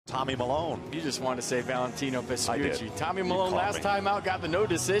Tommy Milone. You just want to say Valentino Vespucci. Tommy You Milone called last me. time out got the no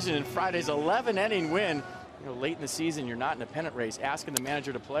decision in Friday's 11-inning win. You know, late in the season, you're not in a pennant race. Asking the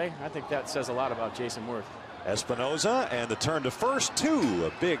manager to play, I think that says a lot about Jason Worth. Espinoza and the turn to first, two.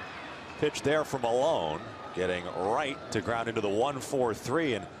 A big pitch there from Milone, getting right to ground into the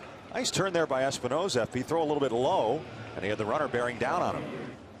 1-4-3, and nice turn there by Espinoza. If he throw a little bit low, and he had the runner bearing down on him.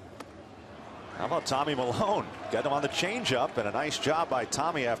 How about Tommy Milone? Got him on the changeup, and a nice job by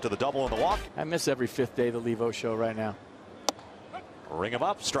Tommy after the double and the walk. I miss every fifth day of the Levo show right now. Ring him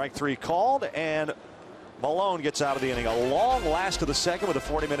up, strike three called, and Milone gets out of the inning. A long last to the second with a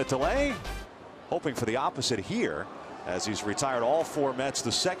 40-minute delay. Hoping for the opposite here, as he's retired all four Mets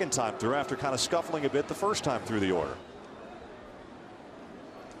the second time through after kind of scuffling a bit the first time through the order.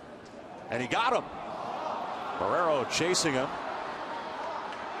 And he got him. Barrero chasing him.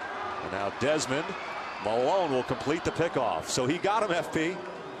 And now Desmond. Milone will complete the pickoff. So he got him, FP.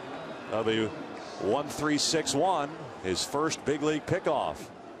 The 1-3-6-1, his first big league pickoff.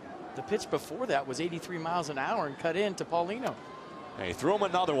 The pitch before that was 83 miles an hour and cut in to Paulino. And he threw him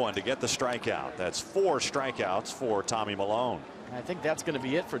another one to get the strikeout. That's 4 strikeouts for Tommy Milone. And I think that's going to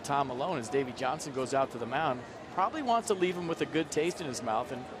be it for Tom Milone as Davey Johnson goes out to the mound. Probably wants to leave him with a good taste in his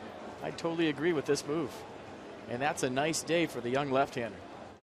mouth, and I totally agree with this move. And that's a nice day for the young left-hander.